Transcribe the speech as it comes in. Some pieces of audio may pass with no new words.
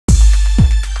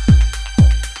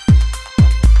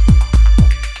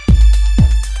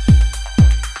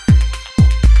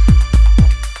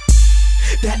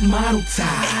model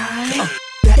tie.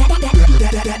 That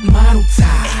model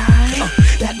tie.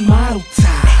 That model tie. That model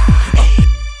tie.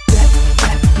 That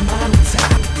model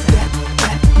tie.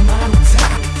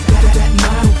 That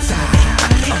model tie.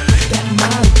 That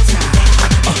model tie.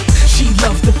 She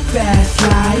loves the fast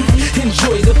life,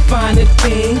 enjoy the finer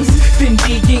things.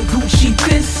 Fendi and Gucci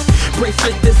this,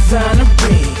 bracelet designer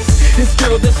rings. This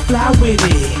girl that's fly with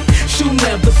it, she'll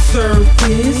never serve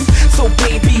this. So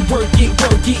baby, work it,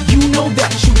 you know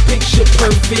that you picture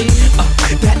perfect.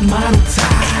 That model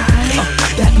tie,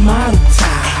 that model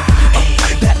tie,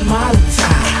 that model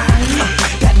tie,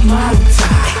 that model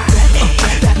tie,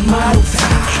 that model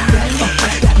tie,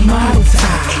 that model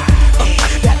tie,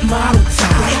 that model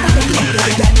tie,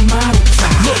 that model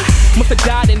tie. Look, must have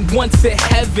died and went to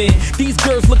heaven. These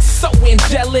girls look so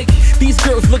angelic. These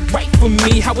girls look right for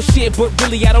me. How I share, but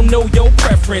really I don't know your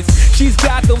preference. She's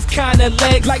got those kind of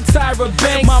legs like Tyra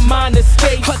Banks. My mind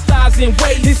escapes. Her thighs and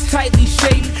waist is tightly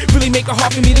shaped. Really make it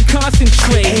hard for me to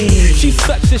concentrate. Ay. She's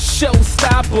such a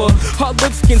showstopper. Her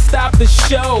looks can stop the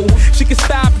show. She can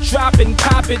stop, drop, and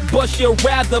pop it, but she'll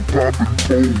rather pop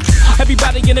it.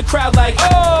 Everybody in the crowd like,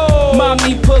 oh.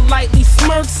 Mommy politely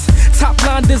smirks. Top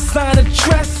line designer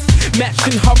dress,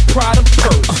 matching her Prada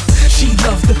purse. She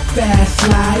loves the fast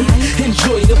life,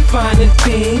 enjoy the finer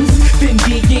things.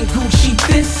 Fendi and Gucci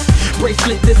this,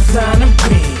 bracelet designer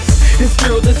rings. This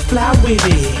girl is fly with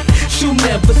it, she'll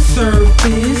never serve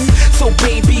this. So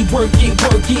baby, work it,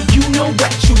 you know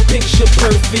that you picture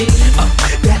perfect.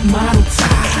 That model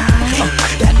tie,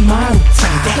 that model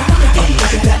tie,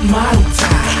 that model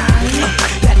tie,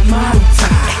 that model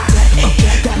tie,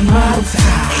 that model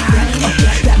tie,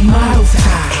 that model tie,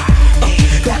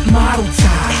 that model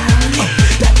tie,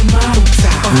 that model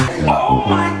tie. Oh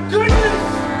my goodness!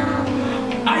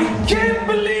 I can't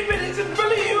believe it! Is it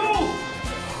really you?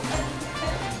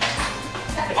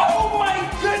 Oh my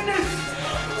goodness!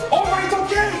 Alright,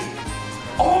 okay!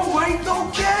 Alright,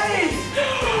 okay!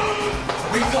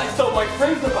 Wait till I tell my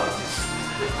friends about this.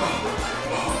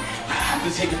 I have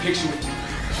to take a picture with you.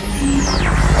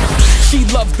 She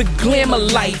loves the glamour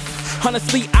life.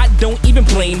 Honestly, I don't even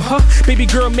blame her. Baby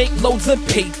girl make loads of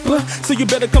paper, so you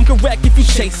better come correct if you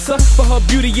chase her. For her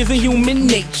beauty isn't human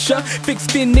nature.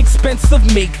 Fixed in expensive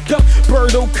makeup.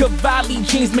 Birdo Cavalli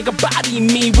jeans make a body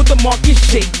mean with a market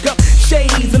shake up.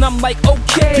 Shades and I'm like,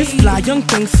 okay, this fly young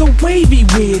thing so wavy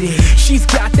with it. She's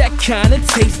got that kind of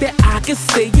taste that I can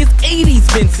say is 80s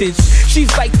vintage.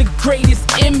 She's like the greatest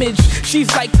image.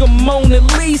 She's like a Mona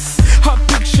Lisa. Her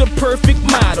picture perfect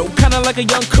model, kinda like a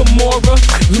young Kimora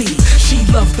Lee. She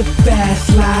loves the fast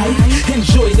life,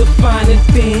 enjoy the finer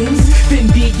things.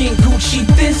 Fendi and Gucci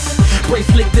this,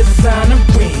 bracelet designer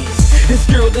rings. This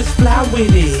girl is fly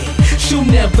with it, she'll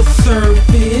never serve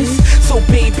this. So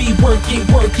baby, work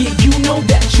it, you know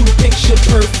that you picture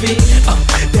perfect.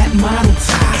 That